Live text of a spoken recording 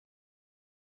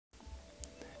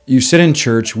You sit in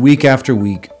church week after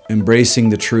week, embracing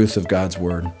the truth of God's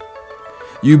Word.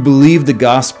 You believe the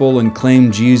gospel and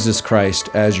claim Jesus Christ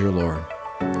as your Lord.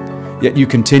 Yet you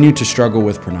continue to struggle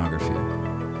with pornography.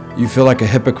 You feel like a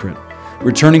hypocrite,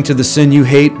 returning to the sin you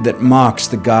hate that mocks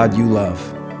the God you love.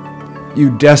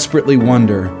 You desperately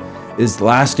wonder, is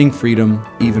lasting freedom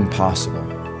even possible?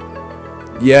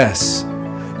 Yes,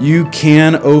 you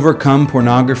can overcome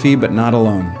pornography, but not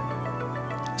alone.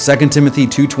 2 Timothy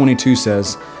 2:22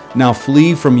 says, "Now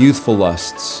flee from youthful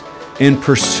lusts and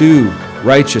pursue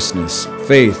righteousness,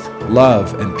 faith,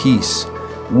 love, and peace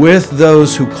with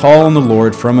those who call on the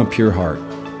Lord from a pure heart."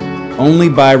 Only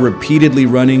by repeatedly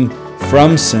running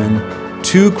from sin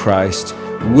to Christ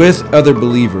with other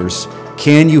believers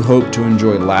can you hope to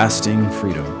enjoy lasting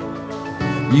freedom.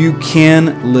 You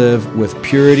can live with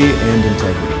purity and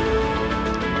integrity.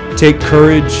 Take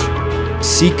courage,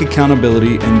 seek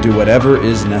accountability, and do whatever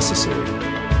is necessary.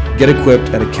 Get equipped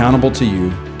at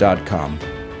accountable2you.com.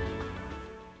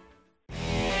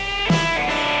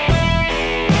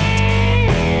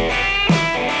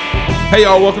 Hey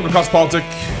y'all, welcome to Cross Politic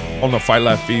on the Fight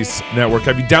Laugh Feast Network.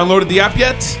 Have you downloaded the app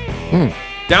yet?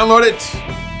 Download it,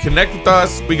 connect with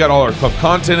us. We got all our club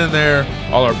content in there,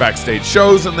 all our backstage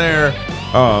shows in there.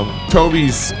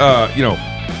 Toby's,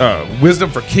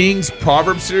 Wisdom for Kings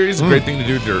Proverbs series, a great thing to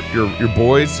do with your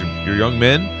boys, your young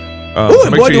men.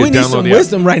 Ooh, boy, do we need some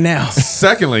wisdom right now.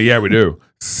 Secondly, yeah, we do.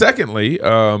 Secondly,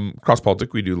 Cross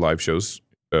Politic, we do live shows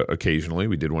occasionally.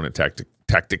 We did one at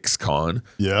Tactics Con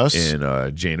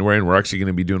in January, and we're actually going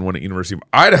to be doing one at University of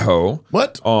Idaho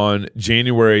on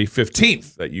January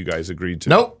 15th that you guys agreed to.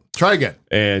 Nope. Try again.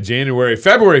 And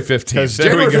February 15th. There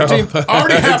January we go. 15th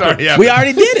already happened. We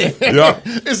already did it. Yeah.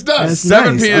 It's done. That's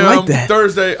 7 nice. p.m. I like that.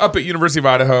 Thursday up at University of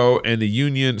Idaho and the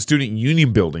Student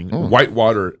Union Building,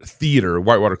 Whitewater Theater,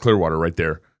 Whitewater, Clearwater, right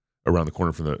there around the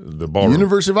corner from the ballroom.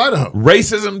 University of Idaho.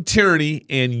 Racism, Tyranny,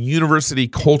 and University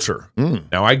Culture.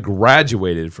 Now, I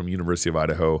graduated from University of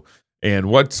Idaho, and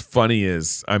what's funny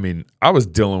is, I was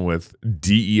dealing with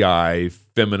DEI,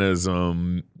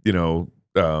 feminism,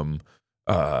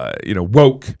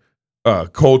 woke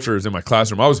cultures in my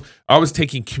classroom. I was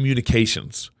taking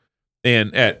communications,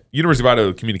 and at University of Idaho,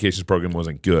 the communications program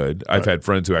wasn't good. I've had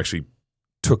friends who actually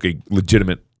took a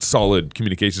legitimate, solid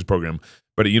communications program,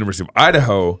 but at University of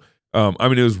Idaho,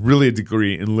 it was really a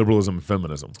degree in liberalism and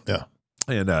feminism. Yeah.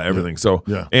 And everything. So,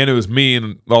 Yeah. and it was me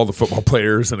and all the football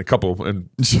players and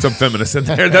some feminists in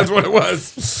there. That's what it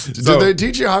was. Did they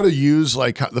teach you how to use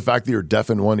the fact that you're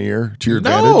deaf in one ear to your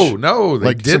advantage? No, they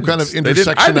Like didn't. some kind of They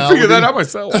didn't. I had to figure that out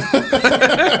myself.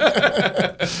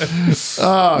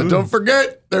 Don't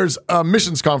forget, there's a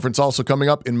missions conference also coming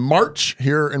up in March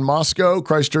here in Moscow.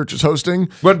 Christchurch is hosting.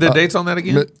 What are the dates on that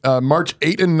again? March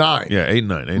 8 and 9. Yeah, 8 and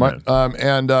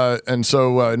 9. And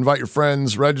so invite your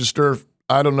friends, register.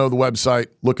 I don't know the website.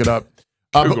 Look it up.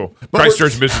 Google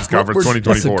Christchurch Missions Conference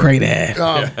 2024. That's a great ad.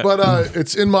 But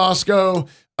it's in Moscow.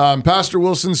 Pastor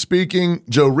Wilson speaking.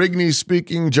 Joe Rigney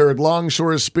speaking. Jared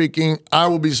Longshore is speaking. I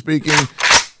will be speaking.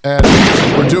 And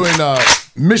we're doing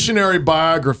missionary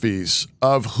biographies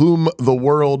of whom the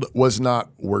world was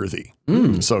not worthy.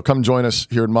 So come join us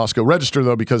here in Moscow. Register,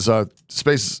 though, because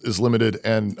space is limited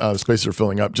and the spaces are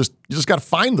filling up. You just got to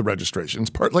find the registration. It's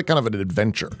kind of an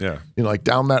adventure. Yeah. Like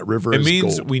down that river It is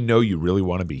means gold. we know you really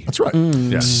want to be. That's right.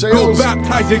 Yeah. Sales,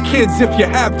 Baptize your kids if you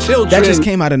have children. That just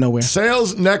came out of nowhere.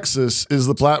 Sales Nexus is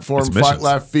the platform It's Fight missions.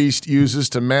 Laugh Feast uses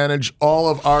to manage all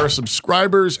of our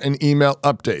subscribers and email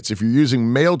updates. If you're using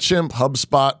MailChimp,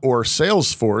 HubSpot, or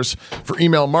Salesforce for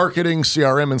email marketing,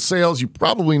 CRM, and sales, you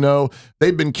probably know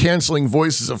they've been canceling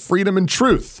Voices of Freedom and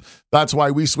Truth. That's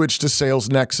why we switched to Sales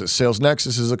Nexus. Sales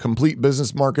Nexus is a complete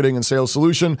business marketing and sales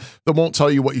solution that won't tell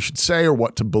you what you should say or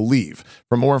what to believe.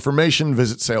 For more information,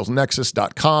 visit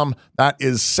salesnexus.com. That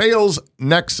is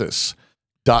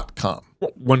salesnexus.com.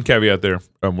 One caveat there.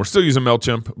 We're still using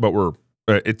MailChimp,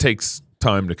 but it takes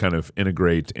time to kind of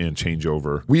integrate and change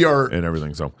over. We are and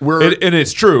everything. So and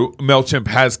it's true. MailChimp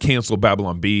has canceled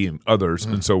Babylon Bee and others,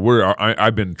 and so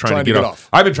I've been trying to get off.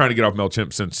 I've been trying to get off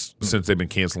MailChimp since they've been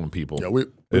canceling people. Yeah, we've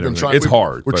been trying. It's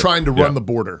hard. We're trying to run the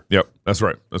border. Yep, that's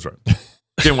right.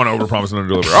 Didn't want to overpromise and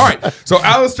underdeliver. All right. So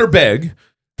Alistair Begg,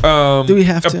 Do we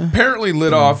have to? apparently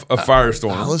lit off a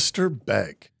firestorm. Alistair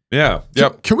Begg. Yeah.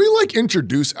 Yep. Can we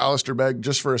introduce Alistair Begg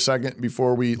just for a second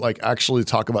before we actually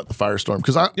talk about the firestorm?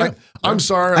 Because I'm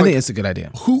sorry. I think it's a good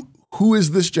idea. Who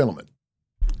is this gentleman?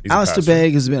 He's a Alistair pastor.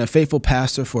 Begg has been a faithful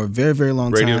pastor for a very, very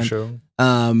long Radio time. show.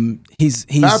 He's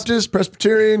Baptist,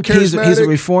 Presbyterian, charismatic. he's a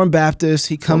Reformed Baptist.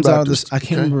 He comes out of this. Baptist, I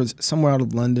can't okay. remember, somewhere out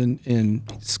of London, and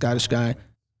Scottish guy.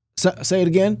 Say it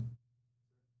again.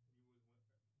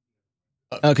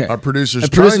 Okay. Our producer's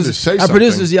trying to say our something.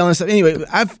 producer's yelling stuff. Anyway,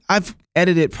 I've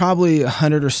edited probably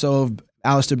 100 or so of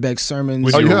Alistair Begg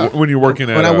sermons. When you're working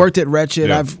at when I worked at Wretched,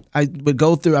 yeah. I would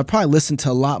go through. I probably listened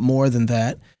to a lot more than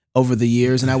that over the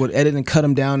years, and I would edit and cut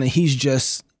him down. And he's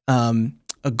just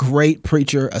a great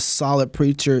preacher, a solid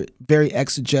preacher, very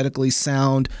exegetically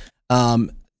sound,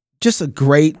 just a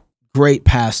great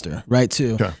pastor, right?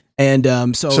 Too. Okay. And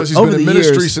so he's over been in the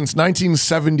ministry years, since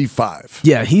 1975.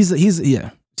 yeah, he's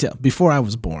before I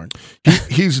was born.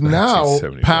 He's now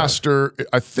 1975. pastor,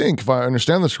 I think, if I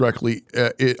understand this correctly,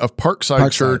 of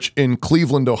Parkside Church in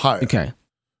Cleveland, Ohio. Okay.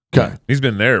 Okay. He's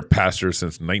been there pastor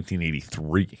since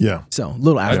 1983. Yeah. So a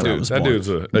little after I was That born. dude's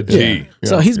a G. Yeah.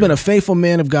 So he's been a faithful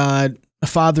man of God, a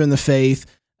father in the faith.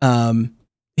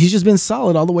 He's just been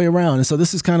solid all the way around. And so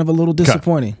this is kind of a little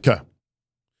disappointing. Okay.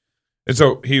 And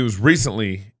so he was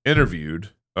recently interviewed,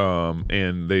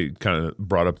 and they kind of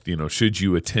brought up, should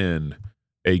you attend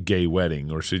a gay wedding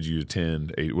or should you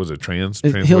attend was it trans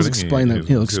He'll wedding? explain it.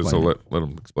 He'll explain so it. let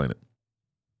him explain it.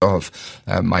 Of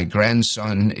my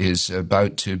grandson is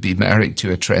about to be married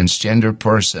to a transgender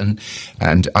person,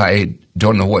 and I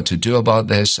don't know what to do about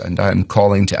this, and I'm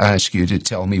calling to ask you to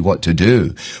tell me what to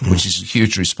do, which is a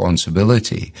huge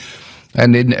responsibility.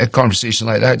 And in a conversation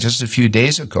like that just a few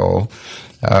days ago,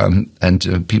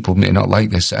 and people may not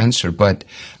like this answer, but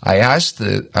I asked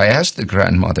the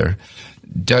grandmother,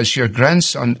 does your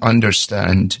grandson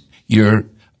understand your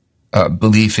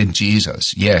belief in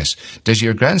Jesus? Yes. Does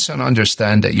your grandson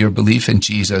understand that your belief in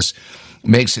Jesus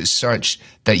makes it such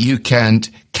that you can't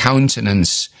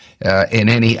countenance in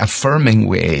any affirming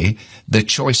way the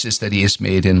choices that he has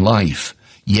made in life?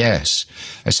 Yes.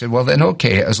 I said, well, then,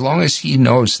 okay, as long as he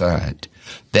knows that,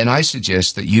 then I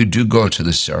suggest that you do go to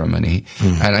the ceremony,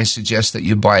 and I suggest that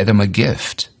you buy them a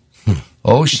gift.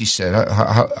 Oh, she said,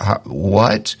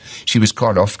 what? She was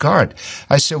caught off guard.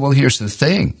 I said, well, here's the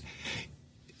thing.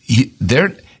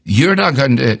 You're not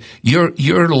going to,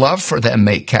 your love for them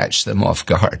may catch them off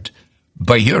guard,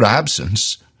 but your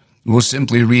absence will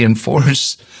simply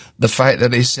reinforce the fact that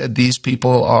they said these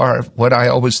people are what I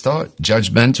always thought,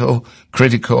 judgmental,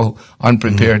 critical,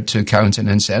 unprepared to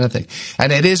countenance anything.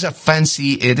 And it is a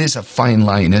fine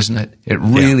line, isn't it? It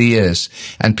really is.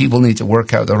 And people need to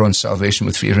work out their own salvation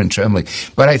with fear and trembling.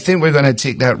 But I think we're going to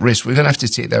take that risk. We're going to have to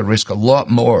take that risk a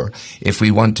lot more if we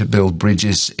want to build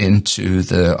bridges into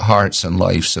the hearts and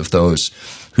lives of those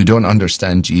who don't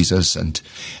understand Jesus and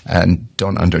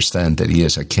don't understand that he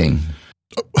is a king.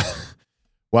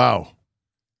 Wow.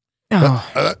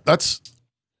 Oh. That's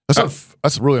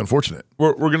really unfortunate.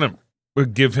 We're gonna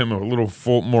give him a little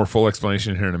more full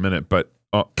explanation here in a minute, but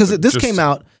Because this came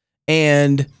out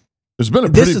and There's been a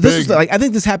pretty this big. was I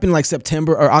think this happened like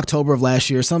September or October of last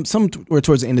year, somewhere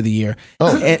towards the end of the year.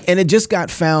 Oh. And it just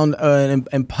got found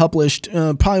and published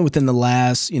probably within the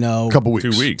last couple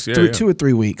weeks. 2 weeks, 2 or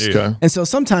 3 weeks. Yeah. Okay. And so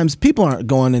sometimes people aren't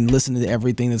going and listening to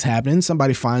everything that's happening.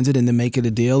 Somebody finds it and then make it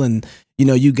a deal, and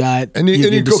you got And you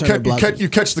your go discerner blogs. you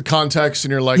catch the context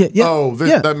and you're like, Yeah.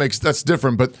 that's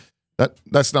different, but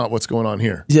that's not what's going on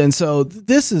here. Yeah, and so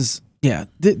this is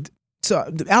so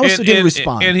Alistair didn't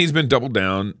respond, and he's been doubled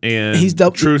down. And He's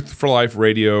Truth for Life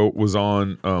Radio was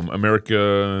on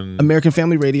American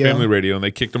Family Radio. and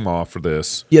they kicked him off for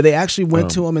this. Yeah, they actually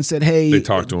went to him and said, "Hey, They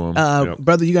talked to him, yep.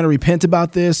 brother, you got to repent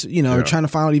about this." Or trying to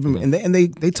find out even, and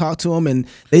they talked to him, and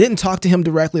they didn't talk to him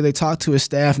directly. They talked to his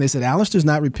staff, and they said, "Alistair's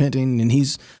not repenting, and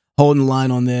he's holding the line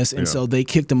on this," and so they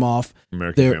kicked him off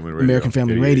American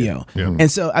Family Radio. Yeah. And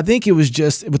so I think it was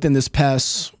just within this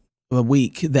past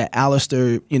week that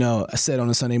Alistair, said on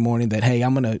a Sunday morning that, "Hey,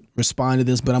 I'm going to respond to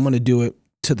this, but I'm going to do it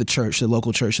to the church, the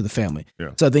local church, to the family."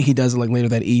 Yeah. So I think he does it like later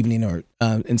that evening or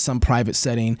in some private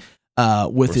setting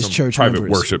with his church private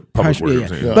members. worship, public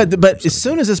worship. Yeah. But as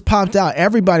soon as this popped out,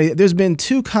 there's been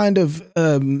two kind of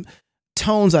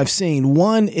tones I've seen.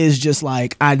 One is just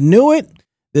like, I knew it.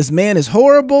 This man is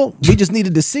horrible. We just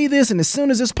needed to see this. And as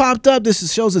soon as this popped up,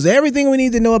 this shows us everything we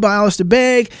need to know about Alistair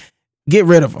Begg. Get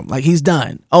rid of him. Like, he's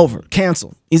done. Over.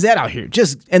 Cancel. He's that out here.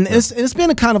 It's been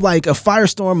a kind of like a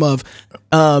firestorm of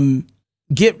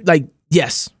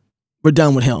yes, we're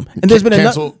done with him. And there's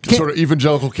been sort of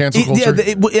evangelical cancel culture.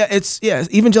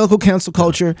 Evangelical cancel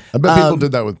culture. I bet people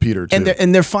did that with Peter too.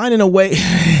 And they're finding a way.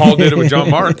 Paul did it with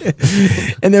John Mark.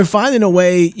 And they're finding a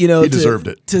way, he deserved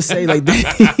it. To say like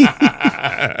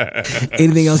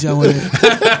anything else y'all want to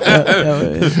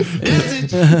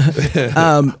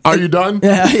Are you done?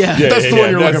 Yeah. That's the one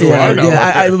you're looking for. I know.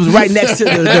 I was right next to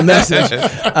the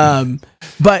message.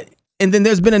 And then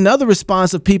there's been another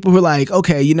response of people who are like,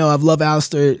 okay, I've loved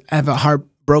Alistair. I have a heart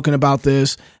broken about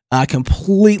this. I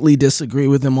completely disagree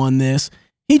with him on this.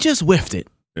 He just whiffed it.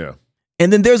 Yeah.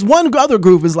 And then there's one other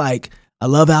group is like, I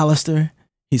love Alistair.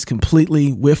 He's completely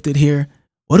whiffed it here.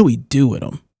 What do we do with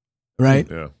him? Right?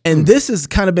 Yeah. And this has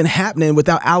kind of been happening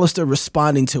without Alistair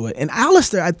responding to it. And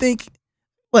Alistair, I think,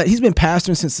 he's been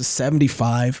pastoring since the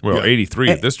 75. Well,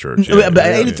 83 at this church. But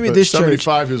 83 at this church.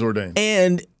 75 he was ordained.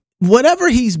 And whatever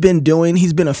he's been doing,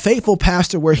 he's been a faithful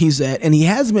pastor where he's at, and he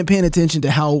hasn't been paying attention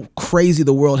to how crazy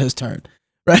the world has turned.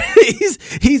 Right?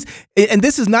 He's and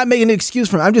this is not making an excuse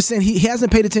for him. I'm just saying he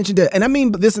hasn't paid attention to, and I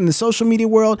mean this in the social media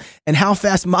world and how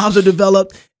fast mobs are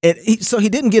developed. And so he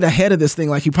didn't get ahead of this thing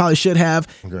like he probably should have.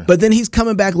 Okay. But then he's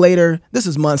coming back later. This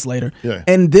is months later. Yeah.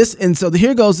 And so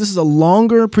here goes. This is a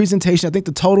longer presentation. I think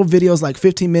the total video is like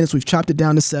 15 minutes. We've chopped it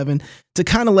down to 7 to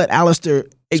kind of let Alistair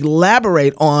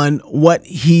elaborate on what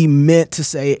he meant to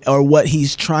say or what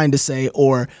he's trying to say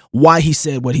or why he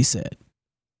said what he said.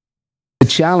 The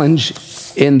challenge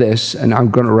in this, and I'm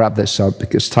going to wrap this up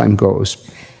because time goes.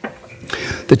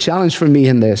 The challenge for me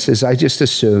in this is I just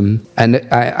assume, and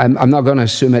I'm not going to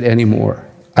assume it anymore.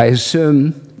 I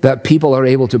assume that people are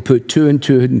able to put 2 and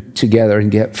 2 together and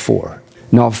get 4,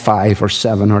 not 5 or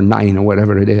 7 or 9 or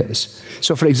whatever it is.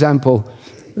 So, for example,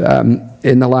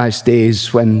 in the last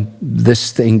days when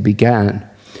this thing began,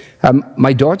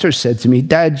 my daughter said to me,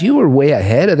 Dad, you were way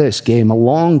ahead of this game a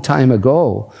long time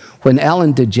ago when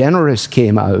Ellen DeGeneres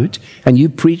came out and you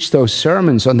preached those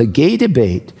sermons on the gay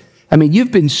debate. I mean,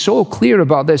 you've been so clear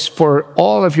about this for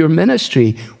all of your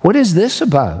ministry. What is this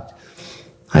about?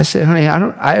 I said, honey,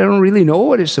 I don't really know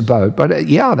what it's about, but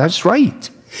yeah, that's right.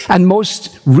 And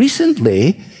most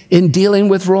recently, in dealing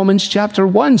with Romans chapter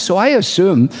 1. So I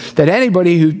assume that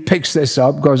anybody who picks this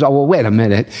up goes, oh, well, wait a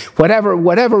minute.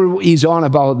 Whatever he's on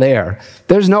about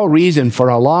there's no reason for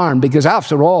alarm because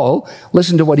after all,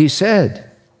 listen to what he said.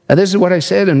 And this is what I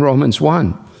said in Romans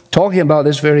 1, talking about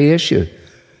this very issue.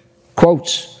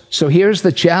 Quotes, so here's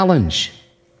the challenge.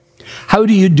 How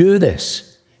do you do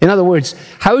this? In other words,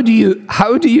 how do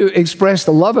you express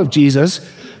the love of Jesus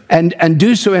and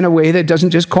do so in a way that doesn't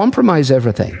just compromise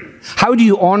everything? How do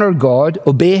you honor God,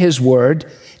 obey his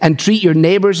word, and treat your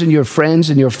neighbors and your friends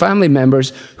and your family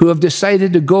members who have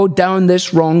decided to go down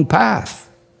this wrong path?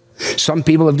 Some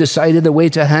people have decided the way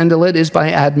to handle it is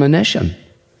by admonition.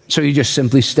 So you just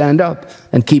simply stand up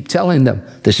and keep telling them,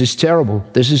 this is terrible,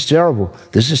 this is terrible,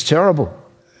 this is terrible.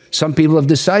 Some people have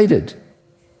decided,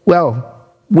 well,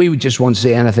 we just won't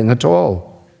say anything at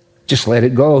all. Just let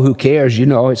it go. Who cares? You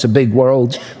know, it's a big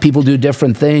world. People do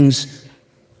different things.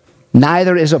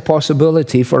 Neither is a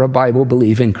possibility for a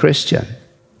Bible-believing Christian.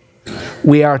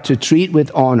 We are to treat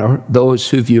with honor those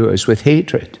who view us with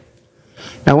hatred.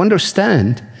 Now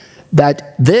understand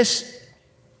that this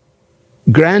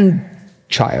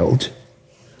grandchild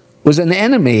was an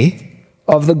enemy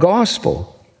of the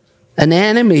gospel, an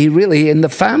enemy really in the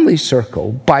family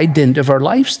circle by dint of her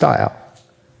lifestyle,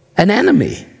 an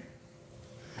enemy.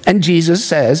 And Jesus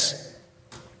says,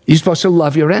 you're supposed to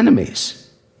love your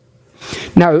enemies.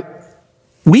 Now,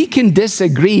 we can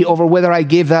disagree over whether I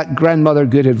gave that grandmother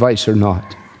good advice or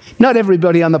not. Not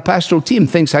everybody on the pastoral team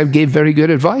thinks I gave very good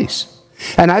advice.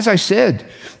 And as I said,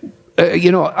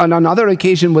 on another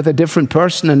occasion with a different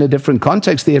person in a different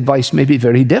context, the advice may be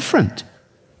very different.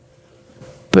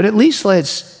 But at least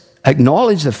let's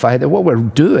acknowledge the fact that what we're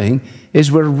doing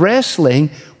is we're wrestling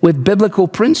with biblical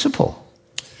principle.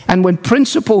 And when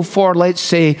principle for, let's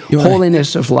say,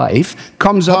 holiness of life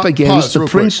comes up against the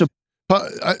principle.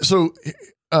 So,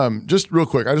 just real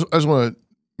quick, I just want to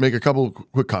make a couple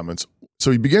quick comments.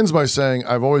 So he begins by saying,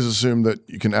 I've always assumed that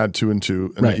you can add 2 and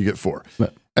 2 and that you get 4. Right.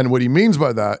 And what he means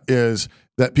by that is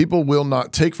that people will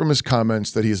not take from his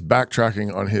comments that he is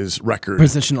backtracking on his record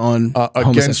position on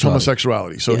against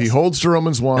homosexuality. So he holds to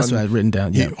Romans 1. That's what I've written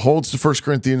down. Yeah. He holds to 1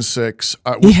 Corinthians 6.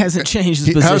 He hasn't changed his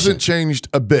position. He hasn't changed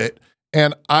a bit.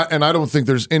 And I don't think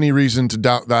there's any reason to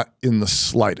doubt that in the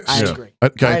slightest. I agree.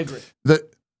 Okay. I agree.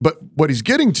 But what he's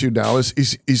getting to now is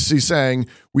he's saying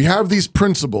we have these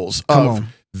principles of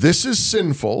this is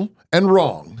sinful and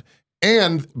wrong.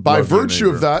 And by virtue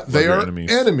of that, they are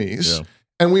enemies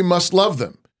and we must love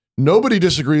them. Nobody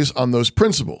disagrees on those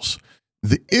principles.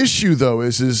 The issue, though,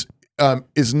 is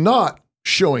not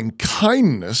showing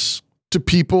kindness to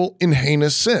people in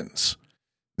heinous sins.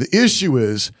 The issue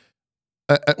is,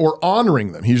 or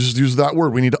honoring them. He just used that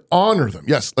word. We need to honor them.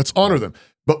 Yes, let's honor them.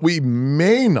 But we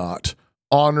may not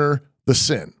honor the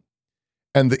sin.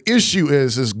 And the issue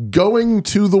is going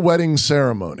to the wedding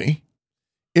ceremony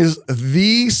is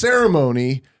the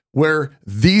ceremony where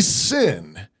the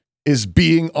sin is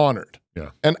being honored. Yeah.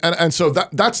 And so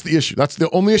that's the issue. That's the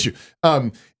only issue.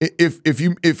 I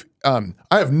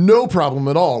have no problem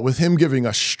at all with him giving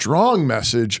a strong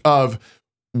message of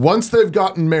once they've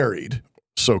gotten married,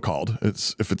 so-called.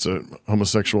 If it's a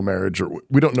homosexual marriage, or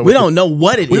we don't know. We don't know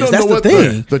what it is. That's the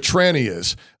thing. The tranny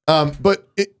is. But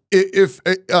if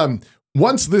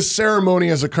once this ceremony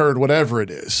has occurred, whatever it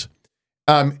is,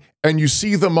 and you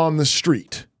see them on the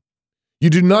street, you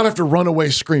do not have to run away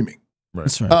screaming. Right.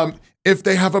 That's right. If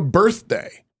they have a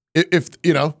birthday, if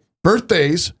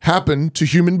birthdays happen to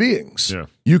human beings,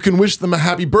 you can wish them a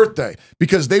happy birthday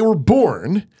because they were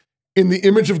born in the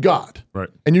image of God. Right.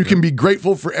 And you can be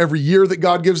grateful for every year that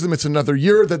God gives them. It's another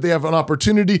year that they have an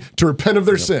opportunity to repent of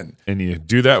their sin. And you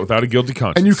do that without a guilty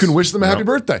conscience. And you can wish them a happy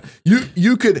birthday.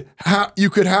 You could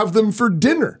have them for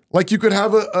dinner. Like you could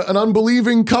have an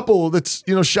unbelieving couple that's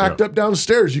shacked up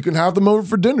downstairs. You can have them over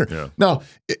for dinner. Yeah. Now,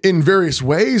 in various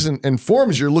ways and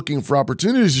forms, you're looking for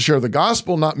opportunities to share the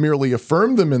gospel, not merely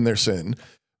affirm them in their sin,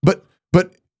 but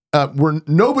where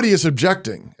nobody is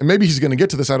objecting, and maybe he's going to get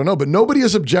to this, I don't know, but nobody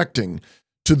is objecting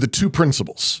to the two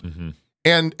principles. Mm-hmm.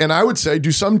 And I would say,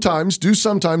 do sometimes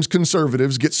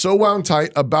conservatives get so wound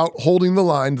tight about holding the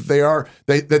line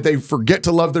that they forget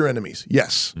to love their enemies?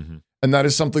 Yes. Mm-hmm. And that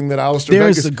is something that Alistair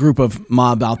There's Begg a group of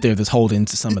mob out there that's holding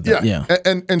to some of that. Yeah.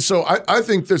 And so I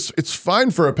think it's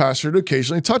fine for a pastor to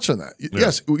occasionally touch on that.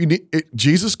 Yes,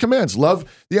 Jesus commands, love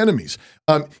the enemies.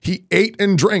 He ate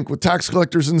and drank with tax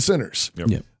collectors and sinners.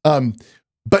 Yep.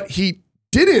 But he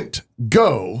didn't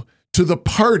go to the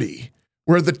party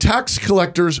where the tax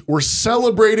collectors were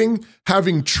celebrating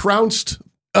having trounced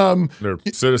their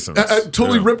citizens.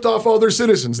 Totally ripped off all their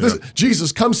citizens.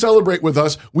 Jesus, come celebrate with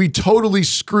us. We totally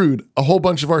screwed a whole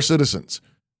bunch of our citizens.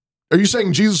 Are you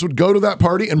saying Jesus would go to that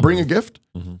party and bring a gift?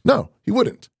 Mm-hmm. No, he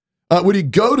wouldn't. Would he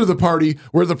go to the party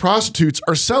where the prostitutes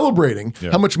are celebrating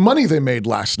how much money they made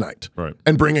last night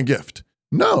and bring a gift?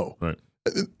 No. Right.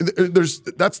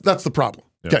 That's the problem.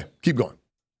 Yeah. Okay, keep going.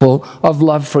 Of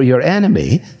love for your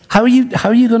enemy. How are you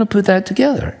going to put that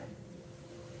together?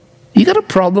 You got a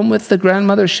problem with the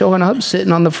grandmother showing up,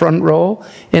 sitting on the front row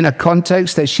in a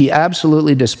context that she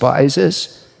absolutely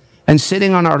despises, and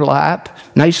sitting on our lap,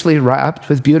 nicely wrapped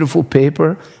with beautiful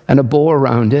paper and a bow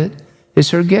around it, is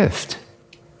her gift.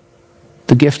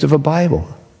 The gift of a Bible.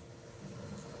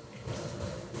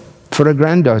 For a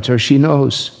granddaughter, she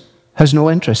knows, has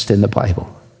no interest in the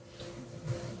Bible.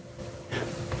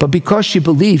 But because she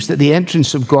believes that the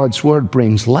entrance of God's word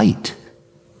brings light,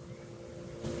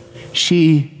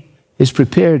 she is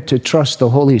prepared to trust the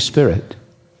Holy Spirit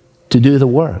to do the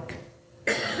work.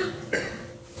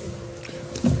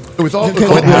 With all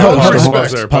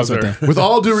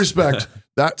due respect,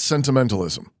 that's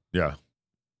sentimentalism. Yeah.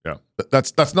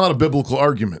 That's not a biblical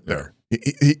argument there.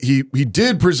 He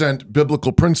did present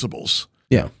biblical principles.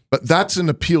 Yeah. But that's an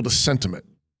appeal to sentiment.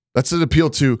 That's an appeal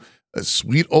to a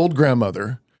sweet old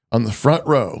grandmother on the front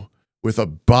row with a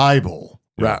Bible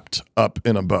wrapped up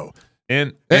in a bow.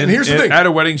 And here's the thing. At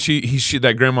a wedding, she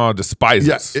that grandma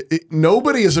despises. Yeah,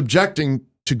 nobody is objecting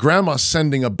to grandma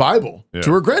sending a Bible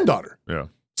to her granddaughter. Yeah.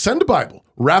 Send a Bible.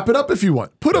 Wrap it up if you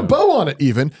want. Put a bow on it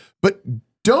even, but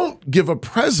don't give a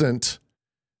present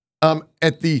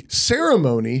at the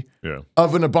ceremony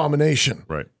of an abomination.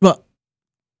 Right. Well,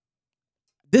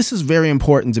 this is very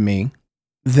important to me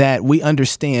that we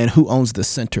understand who owns the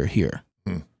center here.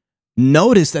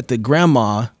 Notice that the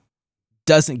grandma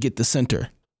doesn't get the center.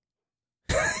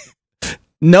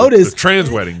 Notice the trans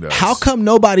wedding does. How come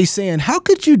nobody's saying, how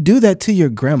could you do that to your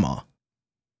grandma?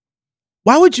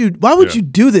 Why would you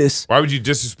do this? Why would you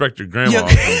disrespect your grandma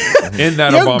in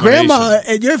that your abomination? Grandma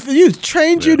and you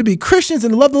trained you to be Christians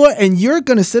and love the Lord, and you're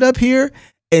going to sit up here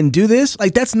and do this?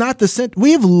 Like, that's not the center.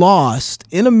 We have lost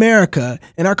in America,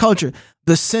 in our culture,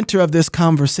 the center of this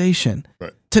conversation.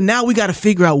 Right. To now we got to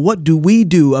figure out, what do we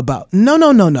do about, no.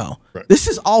 Right. This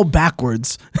is all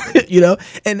backwards,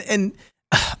 and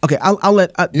okay, I'll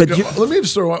let, let me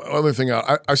just throw one other thing out.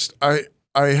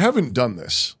 I haven't done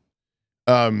this.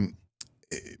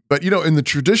 But in the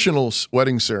traditional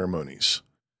wedding ceremonies,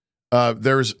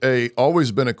 there's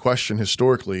always been a question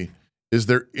historically: is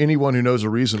there anyone who knows a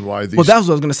reson why these? Well, that's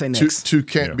what I was going to say next. Two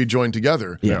can't be joined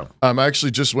together. Yeah. I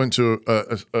actually just went to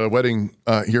a wedding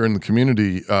here in the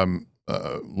community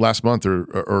last month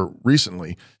or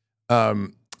recently.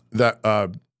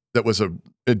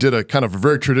 It did a kind of a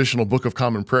very traditional Book of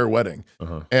Common Prayer wedding,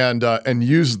 and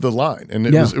used the line, and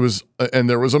it was and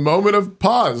there was a moment of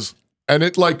pause. And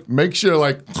it makes you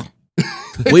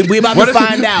we about to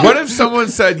find out. What if someone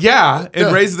said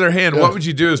raised their hand? What would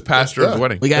you do as pastor of the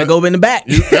wedding? We gotta go in the back.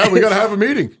 We gotta have a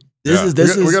meeting. We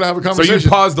gotta have a conversation. So you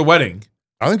pause the wedding.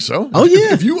 I think so. Oh,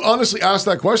 yeah. If you honestly ask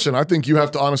that question, I think you have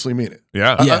to honestly mean it.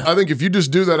 Yeah. I think if you just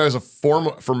do that as a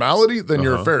formality, then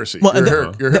you're a Pharisee. Well,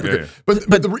 You're a hypocrite.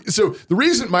 But the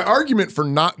reason, my argument for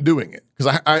not doing it,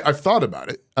 because I've thought about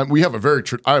it. We have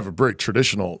I have a very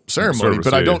traditional ceremony,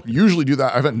 but I don't usually do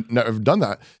that. I haven't never done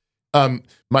that.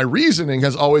 My reasoning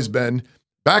has always been,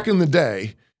 back in the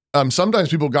day, sometimes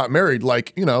people got married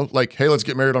like, hey, let's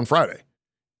get married on Friday.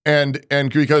 And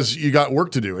because you got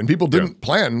work to do, and people didn't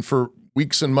plan for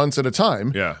weeks and months at a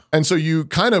time. Yeah. And so you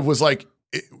kind of was like,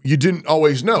 you didn't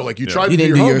always know. Like you tried to do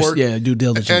didn't your do homework. due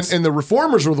diligence. And the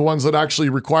reformers were the ones that actually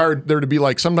required there to be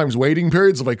like sometimes waiting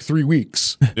periods of like 3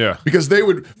 weeks. Yeah. Because they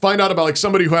would find out about like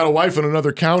somebody who had a wife in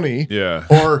another county. Yeah.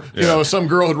 Or, some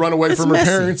girl had run away from her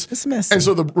parents. It's messy. And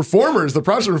so the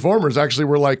Protestant reformers actually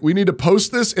were like, we need to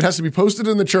post this. It has to be posted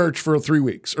in the church for 3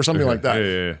 weeks or something like that.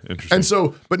 Yeah. Interesting. And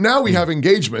so, but now we have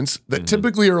engagements that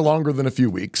typically are longer than a few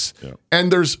weeks. Yeah.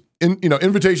 And there's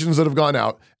invitations that have gone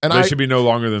out, and they should be no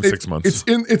longer than 6 months.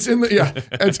 It's in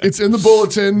the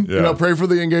bulletin. Pray for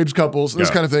the engaged couples,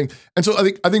 this kind of thing. And so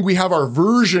I think we have our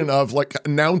version of like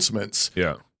announcements,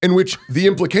 in which the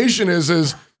implication is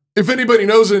if anybody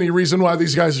knows any reason why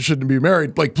these guys shouldn't be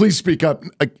married, like please speak up.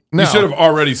 Like now, you should have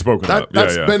already spoken up.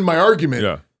 That's been my argument.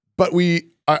 Yeah. But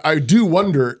I do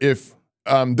wonder if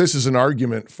this is an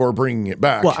argument for bringing it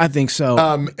back. Well, I think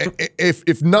so.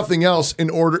 If nothing else, in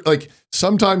order, like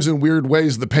sometimes in weird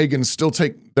ways, the pagans still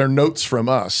take their notes from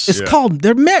us. It's called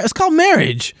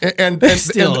marriage, and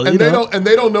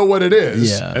they don't know what it is.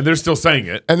 Yeah, and they're still saying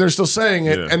it.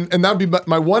 And that'd be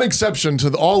my one exception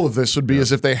to all of this would be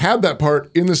is if they had that part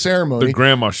in the ceremony. The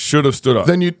grandma should have stood up.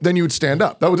 Then you would stand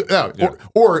up. That would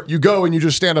or you go and you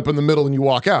just stand up in the middle and you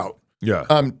walk out. Yeah.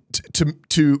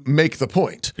 To make the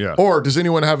point. Yeah. Or does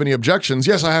anyone have any objections?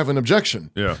 Yes, I have an objection.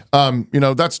 Yeah.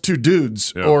 That's two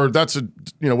dudes, or that's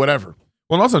whatever.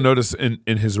 Well, and also notice in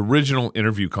his original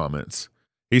interview comments,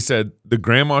 he said the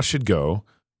grandma should go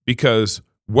because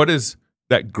what is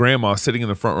that grandma sitting in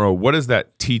the front row? What is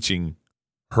that teaching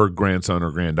her grandson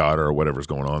or granddaughter or whatever's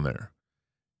going on there?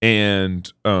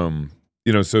 And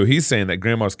so he's saying that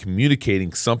grandma's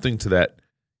communicating something to that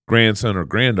grandson or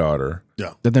granddaughter.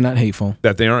 Yeah. That they're not hateful.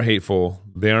 That they aren't hateful.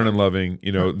 They aren't unloving.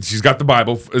 She's got the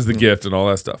Bible as the gift and all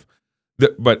that stuff.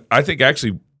 But I think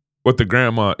actually what the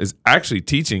grandma is actually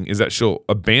teaching is that she'll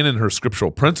abandon her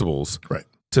scriptural principles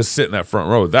to sit in that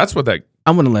front row. That's what that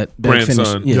I'm going to let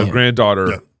grandson,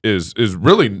 granddaughter is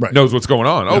really knows what's going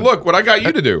on. Oh, look what I got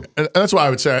you to do. And that's why I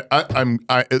would say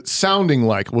it's sounding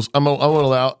like I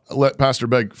want to let Pastor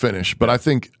Begg finish, but I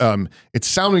think it's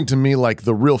sounding to me like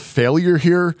the real failure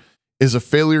here is a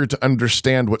failure to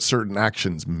understand what certain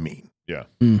actions mean. Yeah.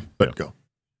 But go.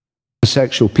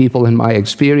 Homosexual people, in my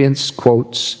experience,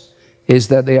 quotes, is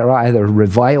that they are either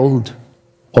reviled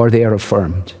or they are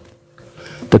affirmed.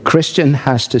 The Christian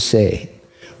has to say,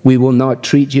 we will not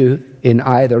treat you in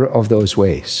either of those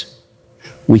ways.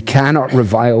 We cannot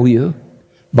revile you,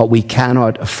 but we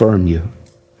cannot affirm you.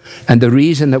 And the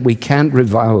reason that we can't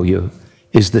revile you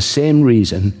is the same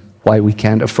reason why we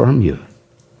can't affirm you.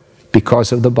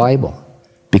 Because of the Bible,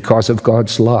 because of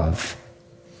God's love,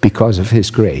 because of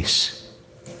His grace,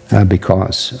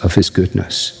 because of His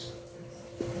goodness.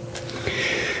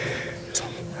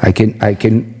 I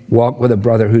can walk with a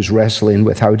brother who's wrestling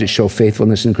with how to show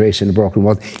faithfulness and grace in a broken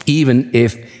world, even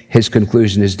if his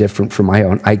conclusion is different from my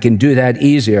own. I can do that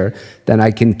easier than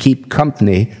I can keep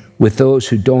company with those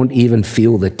who don't even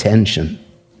feel the tension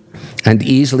and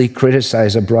easily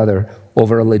criticize a brother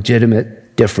over a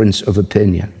legitimate difference of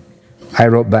opinion. I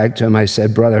wrote back to him, I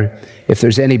said, brother, if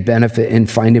there's any benefit in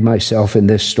finding myself in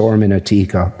this storm in a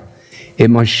teacup, it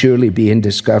must surely be in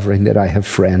discovering that I have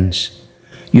friends.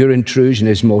 Your intrusion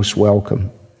is most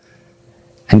welcome.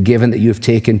 And given that you've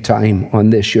taken time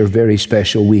on this, your very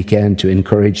special weekend to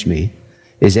encourage me,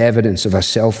 is evidence of a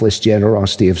selfless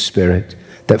generosity of spirit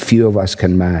that few of us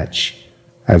can match.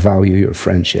 I value your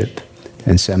friendship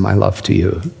and send my love to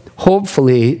you.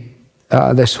 Hopefully,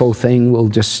 this whole thing will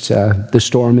just, the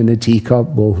storm in the teacup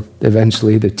will,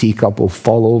 eventually the teacup will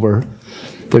fall over.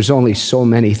 There's only so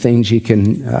many things you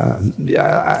can,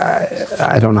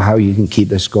 I don't know how you can keep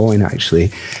this going, actually.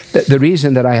 The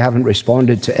reason that I haven't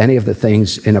responded to any of the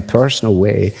things in a personal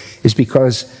way is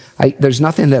because there's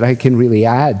nothing that I can really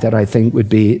add that I think would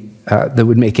be, that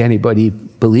would make anybody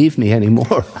believe me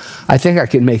anymore. I think I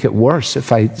can make it worse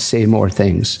if I say more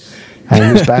things.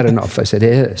 And it's bad enough as it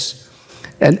is.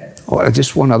 And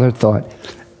just one other thought.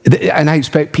 And I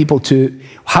expect people to,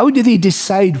 how do they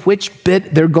decide which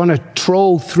bit they're going to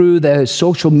troll through the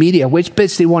social media, which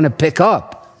bits they want to pick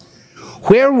up?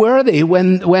 Where were they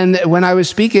when I was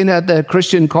speaking at the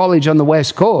Christian college on the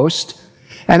West Coast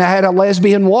and I had a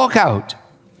lesbian walkout.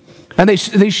 And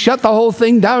they shut the whole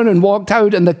thing down and walked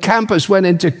out, and the campus went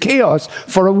into chaos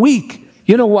for a week.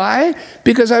 You know why?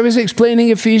 Because I was explaining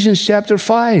Ephesians chapter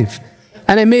 5.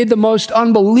 And I made the most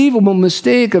unbelievable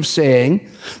mistake of saying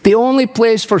the only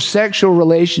place for sexual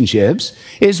relationships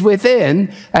is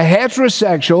within a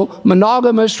heterosexual,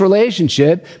 monogamous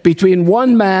relationship between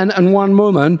one man and one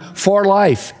woman for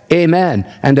life.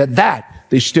 Amen. And at that,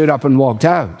 they stood up and walked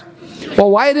out.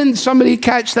 Well, why didn't somebody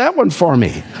catch that one for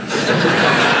me?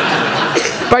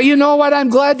 But you know what? I'm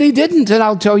glad they didn't, and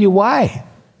I'll tell you why.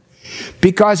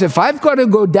 Because if I've got to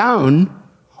go down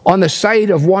on the side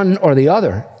of one or the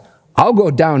other, I'll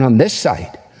go down on this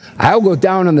side. I'll go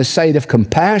down on the side of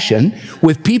compassion,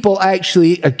 with people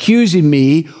actually accusing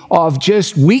me of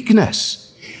just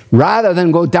weakness, rather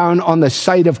than go down on the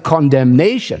side of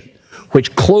condemnation,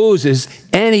 which closes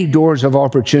any doors of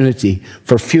opportunity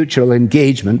for future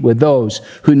engagement with those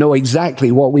who know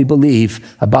exactly what we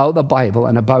believe about the Bible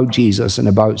and about Jesus and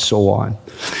about so on.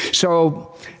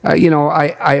 So,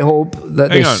 I hope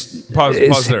that Hang on.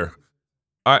 Pause there.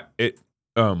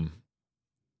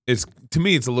 It's, to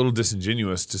me, it's a little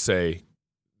disingenuous to say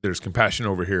there's compassion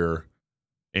over here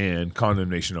and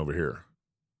condemnation over here.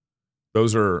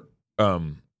 Those are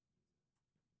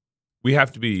we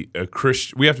have to be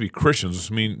Christians,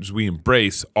 which means we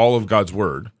embrace all of God's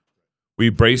word. We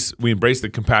embrace the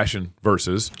compassion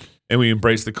verses, and we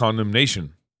embrace the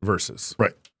condemnation verses.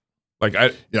 Right. Like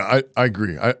I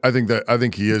agree. I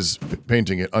think he is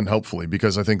painting it unhelpfully,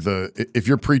 because I think if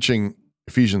you're preaching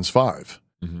Ephesians 5,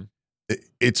 mm-hmm.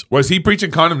 Was he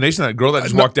preaching condemnation, that girl that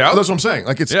just walked out? That's what I'm saying.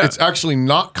 Like it's actually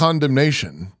not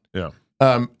condemnation. Yeah.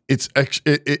 It's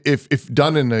if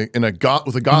done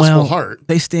with a gospel heart.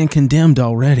 They stand condemned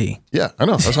already. Yeah, I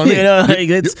know. That's what I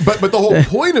mean. But the whole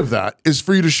point of that is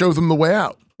for you to show them the way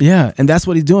out. Yeah, and that's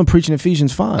what he's doing, preaching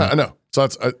Ephesians 5. I know. So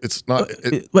it's not.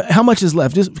 But how much is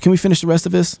left? Can we finish the rest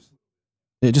of this?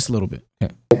 Yeah, just a little bit.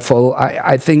 Okay. Hopeful.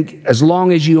 I think as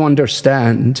long as you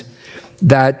understand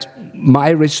that my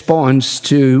response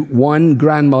to one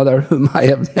grandmother whom I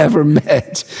have never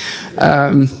met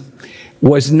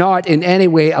was not in any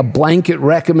way a blanket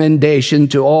recommendation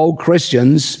to all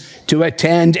Christians to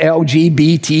attend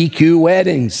LGBTQ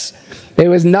weddings.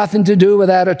 There was nothing to do with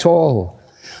that at all.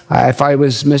 If I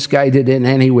was misguided in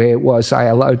any way, it was I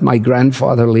allowed my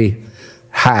grandfatherly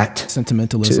hat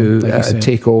sentimentalism to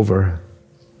take over.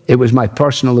 It was my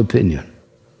personal opinion,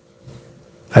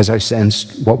 as I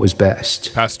sensed what was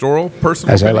best. Pastoral,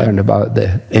 personal as opinion. I learned about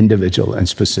the individual and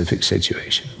specific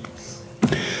situation.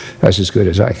 That's as good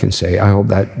as I can say. I hope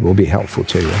that will be helpful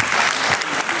to you.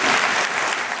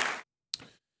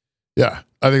 Yeah,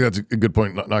 I think that's a good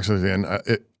point, Knox, at the end.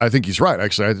 I think he's right.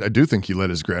 Actually, I do think he let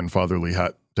his grandfatherly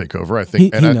hat take over. I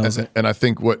think, he knows it. And I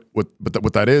think what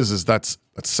that is that's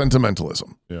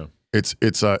sentimentalism. Yeah, it's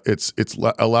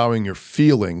allowing your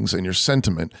feelings and your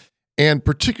sentiment, and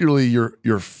particularly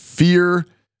your fear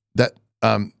that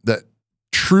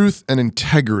truth and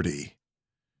integrity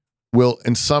will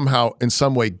in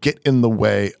some way get in the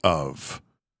way of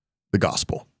the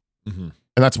gospel. Mm-hmm.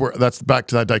 And that's back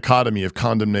to that dichotomy of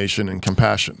condemnation and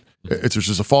compassion. It's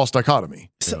just a false dichotomy.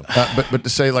 So, but to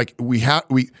say like we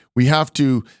have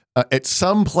to at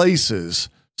some places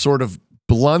sort of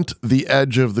blunt the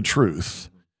edge of the truth,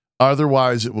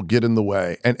 otherwise it will get in the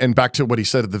way. And back to what he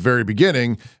said at the very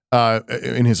beginning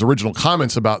in his original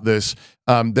comments about this,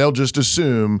 they'll just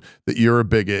assume that you're a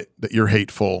bigot, that you're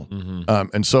hateful, mm-hmm.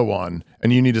 And so on.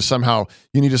 And you need to somehow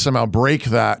break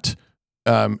that.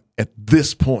 At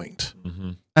this point,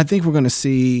 mm-hmm. I think we're going to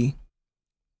see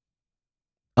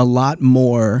a lot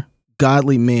more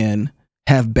godly men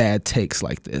have bad takes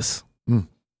like this. Mm.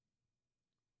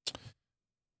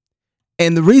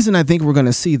 And the reason I think we're going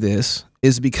to see this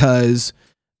is because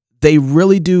they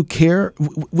really do care.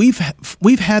 We've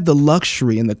had the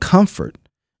luxury and the comfort,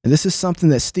 and this is something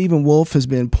that Stephen Wolfe has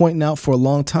been pointing out for a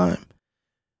long time.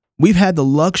 We've had the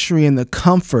luxury and the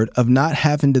comfort of not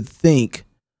having to think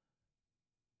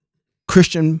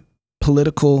Christian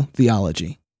political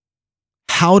theology.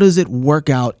 How does it work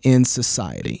out in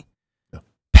society? Yeah.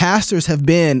 Pastors have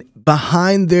been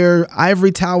behind their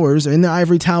ivory towers, or in their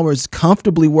ivory towers,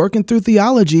 comfortably working through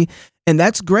theology, and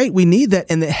that's great. We need that,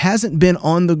 and it hasn't been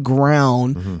on the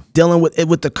ground mm-hmm. dealing with it.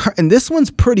 And this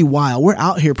one's pretty wild. We're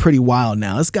out here pretty wild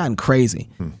now. It's gotten crazy.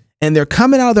 And they're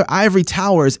coming out of their ivory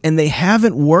towers, and they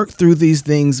haven't worked through these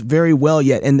things very well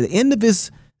yet. And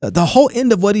the whole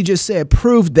end of what he just said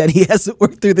proved that he hasn't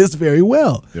worked through this very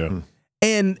well. Yeah.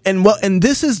 And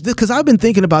this is because I've been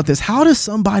thinking about this. How does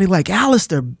somebody like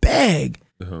Alistair Begg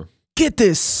Uh-huh. get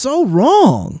this so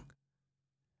wrong?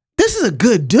 This is a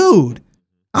good dude.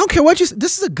 I don't care what you say.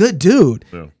 This is a good dude.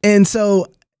 Yeah. And so,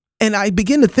 and I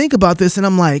begin to think about this and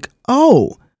I'm like,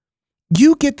 oh,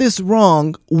 you get this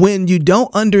wrong when you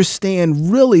don't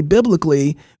understand really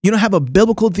biblically. You don't have a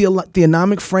biblical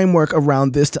theonomic framework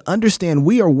around this to understand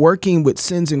we are working with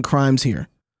sins and crimes here.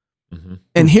 Mm-hmm.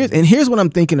 And here's what I'm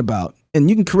thinking about. And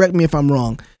you can correct me if I'm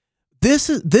wrong.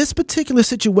 This particular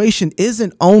situation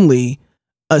isn't only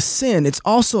a sin, it's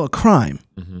also a crime.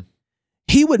 Mm-hmm.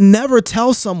 He would never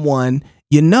tell someone,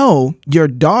 you know, your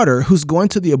daughter who's going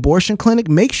to the abortion clinic,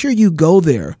 make sure you go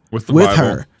there with Bible,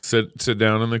 her. Sit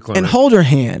down in the clinic. And hold her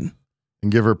hand.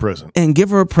 And give her a present.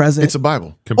 It's a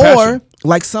Bible. Compassion. Or,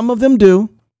 like some of them do,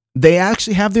 they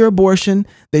actually have their abortion.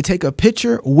 They take a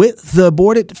picture with the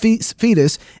aborted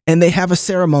fetus and they have a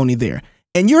ceremony there.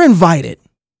 And you're invited.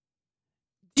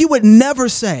 You would never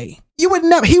say, he would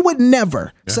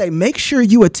never say, make sure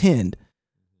you attend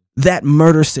that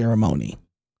murder ceremony.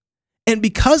 And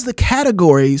because the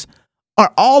categories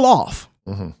are all off,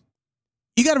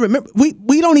 you got to remember,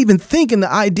 we don't even think in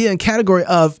the idea and category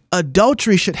of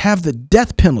adultery should have the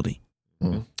death penalty.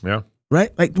 Yeah.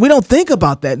 Right? Like, we don't think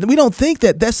about that. We don't think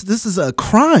that this is a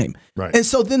crime. Right. And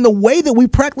so then the way that we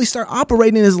practically start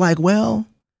operating is like, well,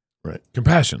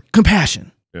 Compassion.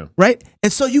 Yeah. Right.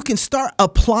 And so you can start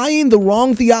applying the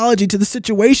wrong theology to the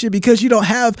situation because you don't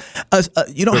have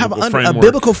a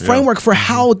biblical framework for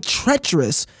how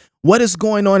treacherous what is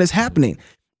going on is happening.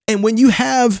 And when you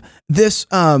have this,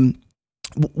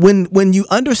 when you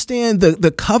understand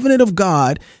the covenant of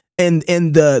God and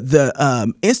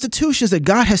the institutions that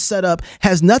God has set up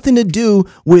has nothing to do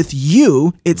with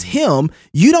you, it's him,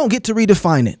 you don't get to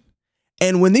redefine it.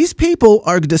 And when these people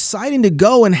are deciding to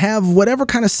go and have whatever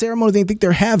kind of ceremony they think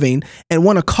they're having and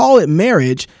want to call it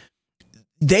marriage,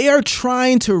 they are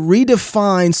trying to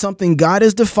redefine something God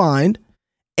has defined.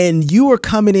 And you are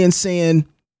coming in saying,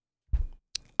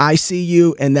 I see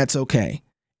you and that's okay.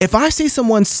 If I see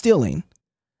someone stealing,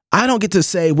 I don't get to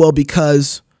say, well,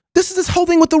 because this is this whole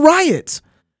thing with the riots.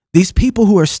 These people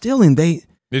who are stealing, they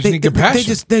need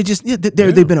compassion.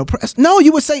 They've been oppressed. No,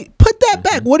 you would say, put that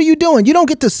back. What are you doing? You don't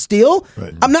get to steal.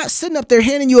 Right. I'm not sitting up there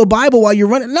handing you a Bible while you're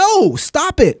running. No,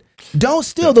 stop it. Don't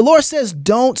steal. Yeah. The Lord says,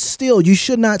 don't steal. You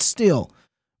should not steal.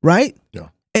 Right? Yeah.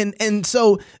 And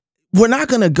so we're not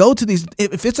going to go to these.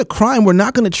 If it's a crime, we're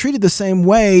not going to treat it the same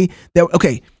way that,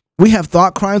 okay, we have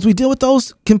thought crimes. We deal with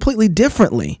those completely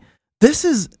differently.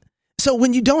 So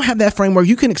when you don't have that framework,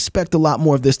 you can expect a lot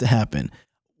more of this to happen.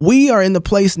 We are in the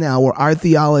place now where our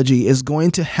theology is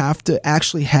going to have to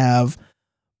actually have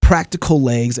practical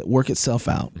legs that work itself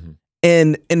out.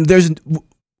 And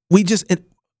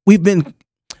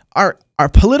our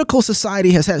political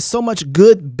society has had so much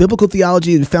good biblical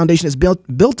theology and foundation is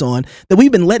built on that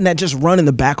we've been letting that just run in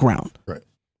the background. Right.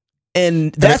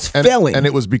 And that's failing. And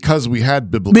it was because we had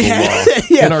biblical law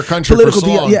in our country political for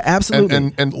so long. Yeah,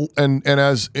 absolutely. And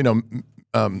as you know,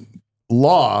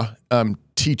 law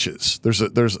teaches.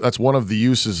 That's one of the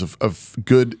uses of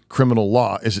good criminal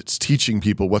law is it's teaching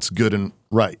people what's good and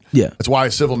right. Yeah. That's why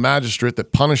a civil magistrate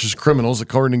that punishes criminals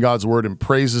according to God's word and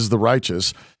praises the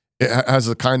righteous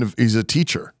has he's a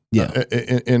teacher. Yeah.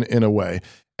 In a way.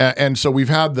 And so we've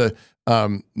had the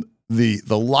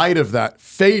light of that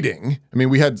fading. I mean,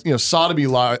 we had sodomy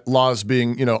laws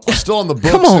being still on the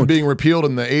books and being repealed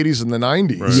in the 80s and the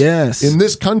 90s. Right. Yes, in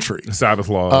this country, the Sabbath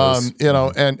laws,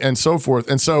 and so forth.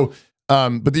 And so,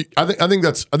 but I think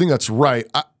that's right.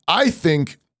 I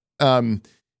think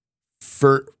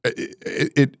for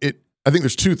it, I think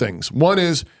there's two things. One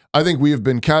is I think we have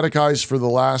been catechized for the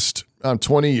last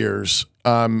 20 years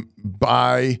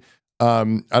by. I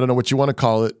don't know what you want to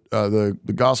call it, the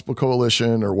Gospel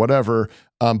Coalition or whatever,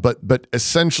 but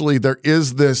essentially there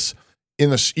is this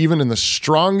even in the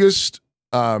strongest,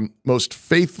 most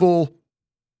faithful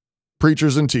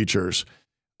preachers and teachers.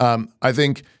 I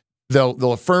think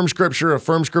they'll affirm Scripture,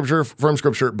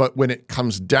 but when it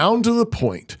comes down to the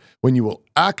point when you will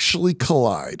actually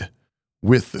collide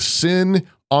with the sin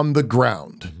on the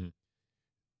ground,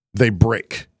 they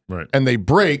break, right? And they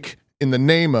break in the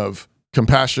name of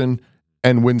compassion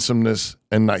and winsomeness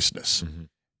and niceness.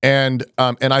 And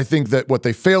I think that what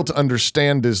they fail to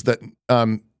understand is that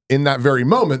in that very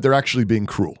moment, they're actually being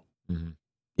cruel.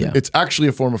 Yeah. It's actually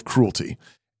a form of cruelty.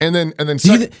 And then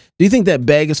do you think that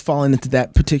Begg is falling into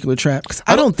that particular trap? Because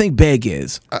I don't think Begg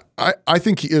is. I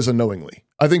think he is unknowingly.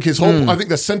 I think his whole I think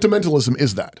the sentimentalism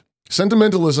is that.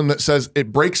 Sentimentalism that says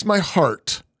it breaks my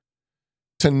heart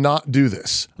to not do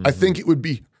this. I think it would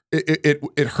be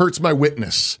it hurts my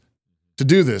witness to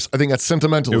do this. I think that's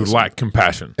sentimentalism. It would lack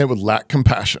compassion. It would lack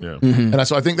compassion. Yeah. And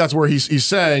so I think that's where he's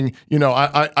saying,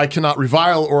 I cannot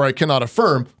revile or I cannot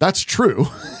affirm. That's true.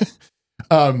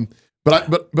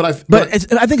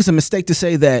 I think it's a mistake to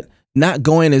say that not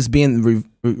going is being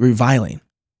reviling.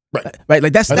 Right.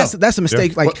 Like that's a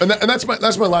mistake. Yeah. Like, and that's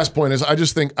my last point is I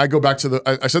just think I go back to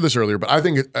I said this earlier, but I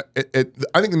think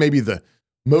I think maybe the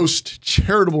most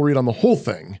charitable read on the whole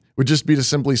thing would just be to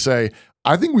simply say,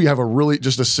 I think we have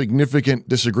just a significant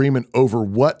disagreement over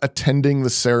what attending the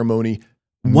ceremony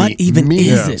means.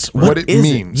 Is it? What it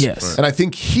means. Yes. And I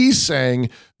think he's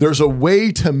saying there's a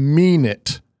way to mean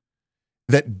it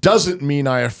that doesn't mean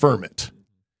I affirm it.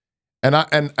 And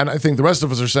I think the rest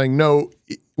of us are saying, no,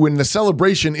 when the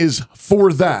celebration is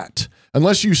for that,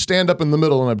 unless you stand up in the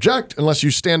middle and object, unless you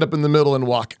stand up in the middle and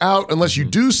walk out, unless you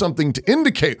do something to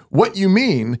indicate what you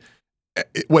mean,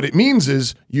 what it means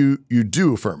is you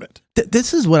do affirm it.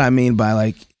 This is what I mean by,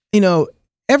 like,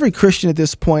 every Christian at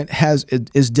this point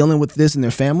is dealing with this in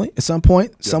their family at some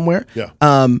point, somewhere. Yeah.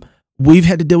 We've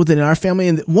had to deal with it in our family.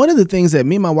 And one of the things that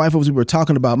me and my wife, as we were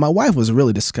talking about, my wife was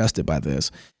really disgusted by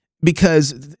this.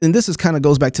 Because, and this is kind of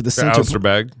goes back to the center. Alistair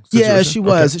Begg situation. Yeah, she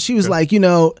was. Okay. She was like,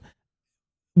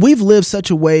 we've lived such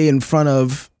a way in front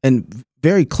of and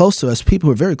very close to us, people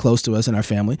who are very close to us in our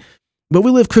family, but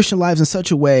we live Christian lives in such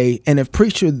a way and have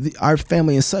preached our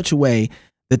family in such a way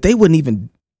that they wouldn't even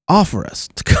offer us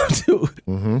to come to.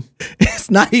 Mm-hmm.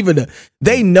 It's not even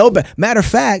they know, but matter of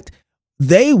fact,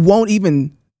 they won't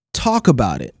even talk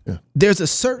about it. Yeah. There's a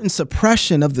certain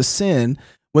suppression of the sin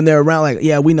when they're around, like,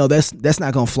 yeah, we know that's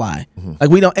not gonna fly. Mm-hmm. Like,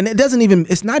 we don't, and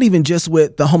it's not even just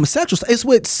with the homosexual stuff, it's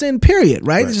with sin, period,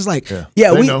 right? It's just like,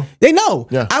 they know.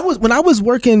 Yeah. When I was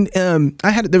working, there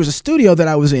was a studio that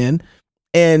I was in,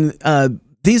 and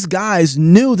these guys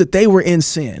knew that they were in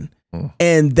sin,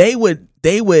 and they would,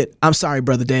 I'm sorry,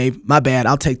 Brother Dave, my bad,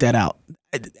 I'll take that out.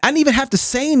 I didn't even have to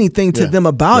say anything to them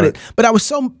about it, but I was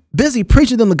so busy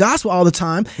preaching them the gospel all the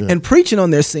time and preaching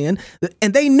on their sin,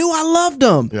 and they knew I loved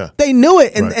them. Yeah. They knew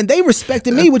it, and they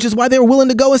respected me, which is why they were willing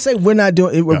to go and say, we're not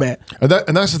doing it, we're bad. And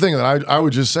that's the thing that I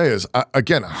would just say is,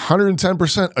 again,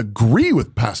 110% agree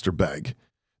with Pastor Begg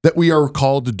that we are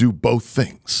called to do both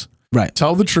things. Right.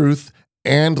 Tell the truth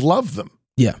and love them.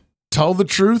 Yeah. Tell the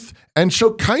truth and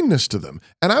show kindness to them.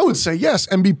 And I would say yes,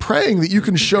 and be praying that you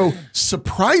can show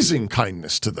surprising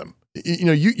kindness to them.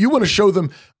 You want to show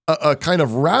them a kind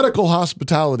of radical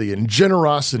hospitality and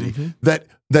generosity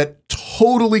that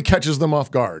totally catches them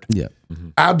off guard. Yeah. Mm-hmm.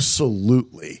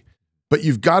 Absolutely. But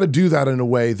you've got to do that in a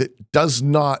way that does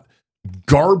not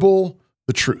garble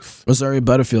the truth. Rosario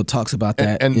Butterfield talks about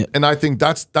that. And I think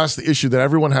that's the issue that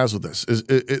everyone has with this, is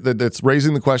that's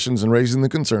raising the questions and raising the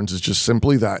concerns, is just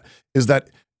simply that, is that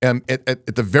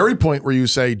at the very point where you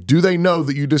say, do they know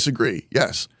that you disagree?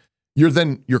 Yes.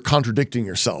 You're contradicting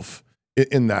yourself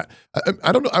in that.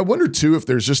 I don't know. I wonder too, if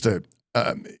there's just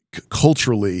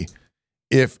culturally,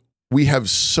 if we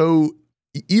have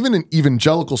even in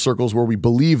evangelical circles where we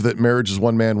believe that marriage is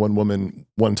one man, one woman,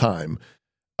 one time,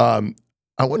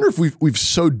 I wonder if we've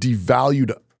so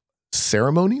devalued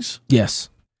ceremonies. Yes,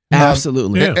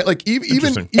 absolutely. Like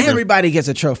even everybody gets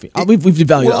a trophy. We've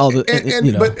devalued all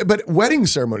the. But wedding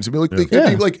ceremonies.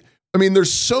 I mean,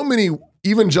 there's so many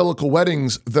evangelical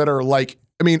weddings that are like,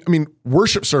 I mean,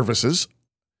 worship services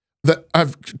that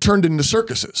have turned into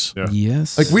circuses. Yeah.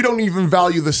 Yes. Like, we don't even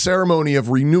value the ceremony of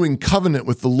renewing covenant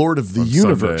with the Lord of the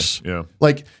universe. Sunday. Yeah.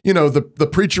 Like, the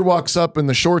preacher walks up in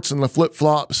the shorts and the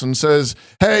flip-flops and says,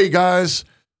 hey guys,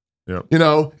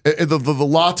 the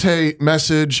latte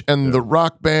message and the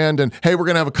rock band, and hey, we're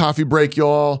going to have a coffee break,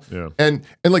 y'all. Yeah. And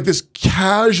like this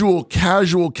casual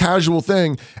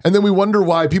thing. And then we wonder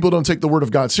why people don't take the word of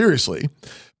God seriously.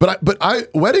 But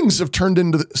weddings have turned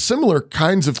into similar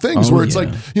kinds of things where it's like,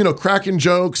 cracking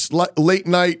jokes, late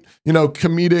night,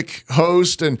 comedic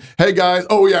host, and hey guys,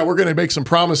 we're going to make some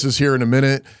promises here in a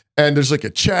minute. And there's like a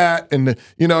chat, and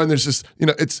and there's this,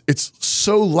 it's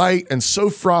so light and so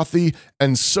frothy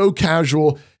and so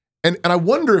casual. And I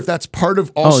wonder if that's part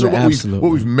of also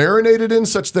what we've marinated in,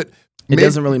 such that it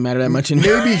doesn't really matter that much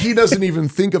anymore. Maybe he doesn't even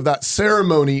think of that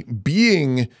ceremony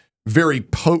being very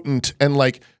potent, and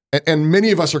like, and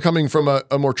many of us are coming from a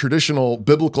more traditional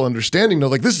biblical understanding. No,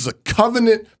 like, this is a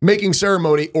covenant making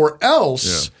ceremony, or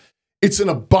else it's an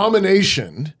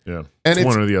abomination. Yeah, and it's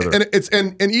one or the other.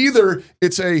 And either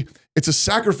it's a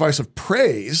sacrifice of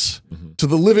praise to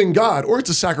the living God, or it's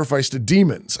a sacrifice to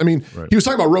demons. I mean, he was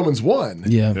talking about Romans 1.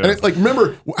 Yeah. And it's like,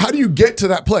 remember, how do you get to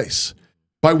that place?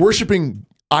 By worshiping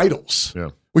idols. Yeah.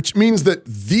 Which means that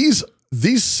these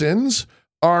sins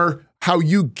are how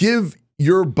you give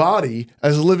your body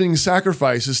as living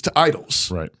sacrifices to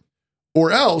idols. Right.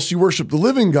 Or else you worship the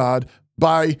living God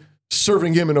by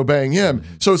serving him and obeying him.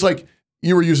 So it's like,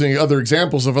 you were using other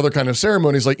examples of other kind of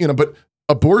ceremonies, like, but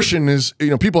abortion is,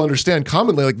 people understand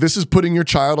commonly, like this is putting your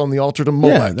child on the altar to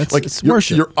Molech. that's like it's you're,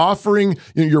 worship. you're offering,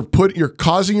 you're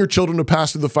causing your children to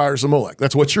pass through the fires of Molech.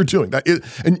 That's what you're doing. That is,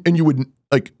 and you would,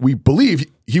 like, we believe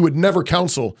he would never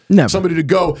counsel somebody to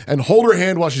go and hold her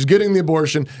hand while she's getting the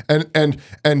abortion and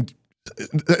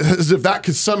as if that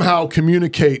could somehow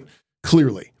communicate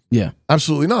clearly. Yeah.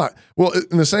 Absolutely not. Well,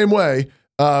 in the same way,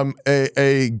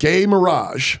 a gay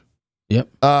mirage,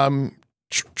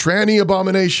 tranny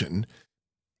abomination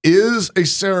is a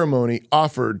ceremony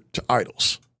offered to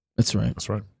idols. That's right. That's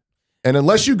right. And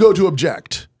unless you go to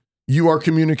object, you are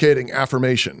communicating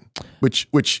affirmation, which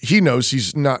he knows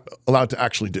he's not allowed to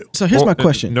actually do. So here's my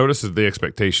question. Notice the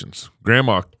expectations.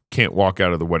 Grandma can't walk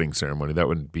out of the wedding ceremony. That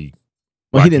wouldn't be.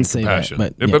 Well, he didn't say compassion.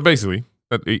 that, But basically,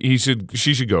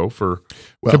 she should go for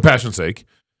compassion's sake.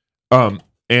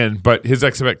 But his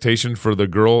expectation for the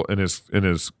girl in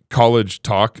his college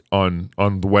talk on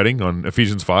the wedding on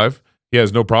Ephesians 5, he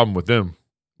has no problem with them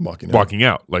walking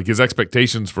out. Like his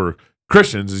expectations for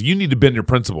Christians is you need to bend your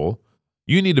principle.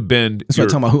 You need to bend. That's what I'm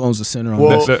talking about. Who owns the center on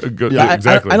Well, that?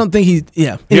 Exactly. I don't think he.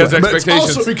 Yeah. He has But expectations.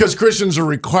 it's also because Christians are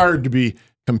required to be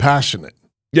compassionate.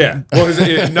 Yeah. Well,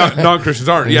 non-Christians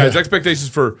aren't. Yeah. His expectations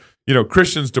for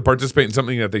Christians to participate in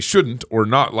something that they shouldn't or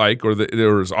not like or that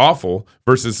is awful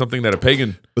versus something that a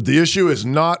pagan. But the issue is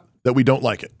not that we don't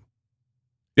like it.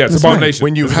 Yeah, it's abomination.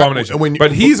 When you it's have, abomination.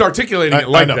 But he's articulating it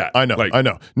like that. I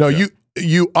know. No,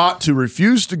 you ought to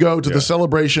refuse to go to the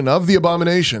celebration of the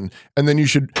abomination, and then you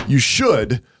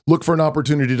should look for an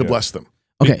opportunity to bless them.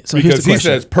 Okay, so here's the because question.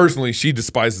 he says personally she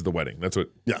despises the wedding. That's what.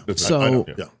 Yeah. That's So- I know.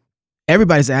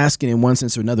 Everybody's asking in one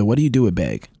sense or another, what do you do with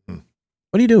Begg?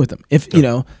 What do you do with him? If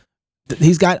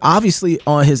he's got obviously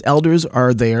on his elders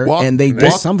are there, and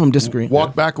some of them disagree.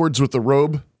 Walk backwards with the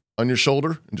robe on your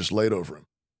shoulder and just lay it over him.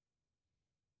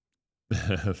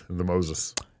 The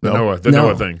Moses, No. the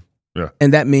Noah thing. Yeah,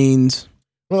 And that means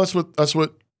Well, that's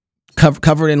what.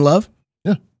 covered in love.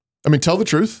 Yeah, I mean, tell the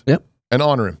truth. Yep. And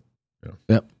honor him.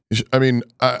 Yep. I mean,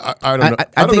 I don't know.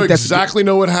 I don't think know that's exactly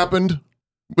know what happened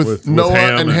with Noah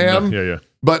and Ham. Yeah.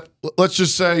 But let's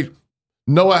just say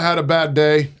Noah had a bad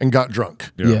day and got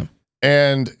drunk. Yeah.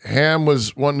 And Ham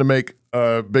was wanting to make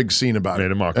a big scene about Made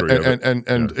it. a mockery of it.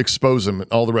 And expose him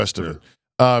and all the rest of it.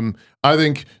 I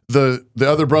think the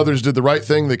other brothers did the right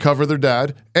thing. They cover their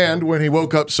dad. And when he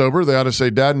woke up sober, they ought to say,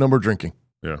 Dad, no more drinking.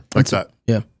 Yeah. Like that.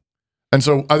 Yeah. And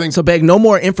so I think So Begg, no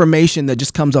more information that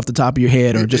just comes off the top of your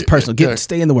head or just personal.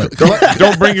 Stay in the word.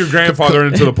 Don't bring your grandfather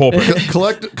into the pulpit.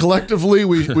 collectively,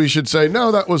 we should say,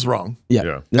 no, that was wrong.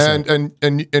 Yeah.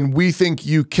 And we think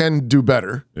you can do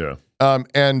better. Yeah.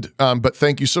 But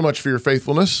thank you so much for your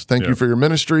faithfulness. Thank you for your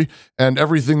ministry and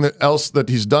everything else that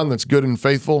he's done that's good and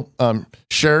faithful.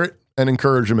 Share it and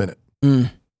encourage him in it.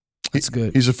 That's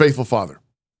good. He's a faithful father.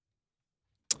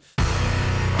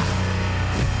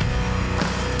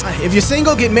 If you're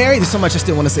single, get married. There's so much I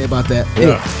still want to say about that.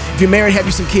 Anyway, if you're married, have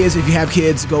you some kids. If you have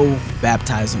kids, go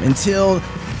baptize them. Until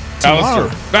tomorrow.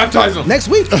 Alistair, baptize him. Next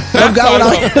week. Love God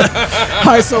with all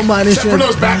heart, soul, mind, and Except for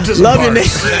strength. those baptism Love your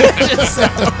parts.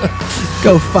 neighbor.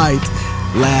 Go fight,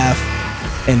 laugh,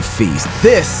 and feast.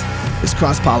 This is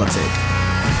Cross Politic.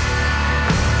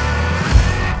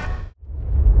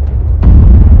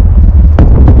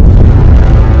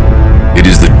 It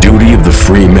is the duty of the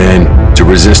free man to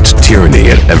resist tyranny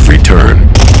at every turn.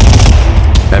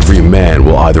 Every man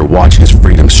will either watch his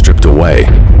freedom stripped away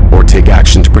or take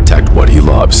action to protect what he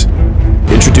loves.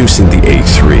 Introducing the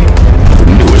A3, the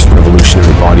newest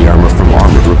revolutionary body armor from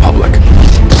Armored Republic.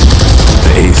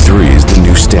 The A3 is the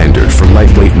new standard for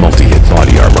lightweight multi-hit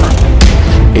body armor.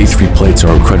 A3 plates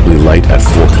are incredibly light at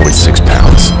 4.6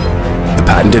 pounds. The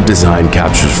patented design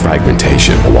captures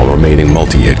fragmentation while remaining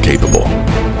multi-hit capable.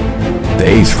 The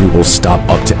A3 will stop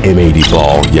up to M80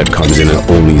 ball, yet comes in at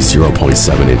only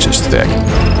 0.7 inches thick.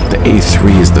 The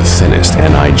A3 is the thinnest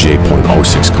NIJ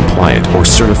 .06 compliant or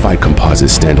certified composite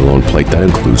standalone plate that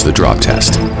includes the drop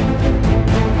test.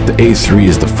 The A3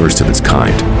 is the first of its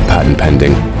kind, patent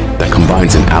pending, that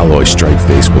combines an alloy strike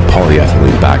face with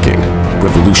polyethylene backing,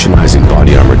 revolutionizing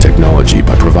body armor technology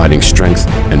by providing strength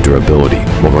and durability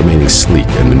while remaining sleek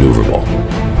and maneuverable.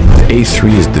 The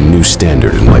A3 is the new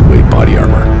standard in lightweight body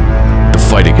armor. The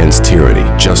fight against tyranny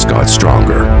just got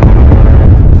stronger.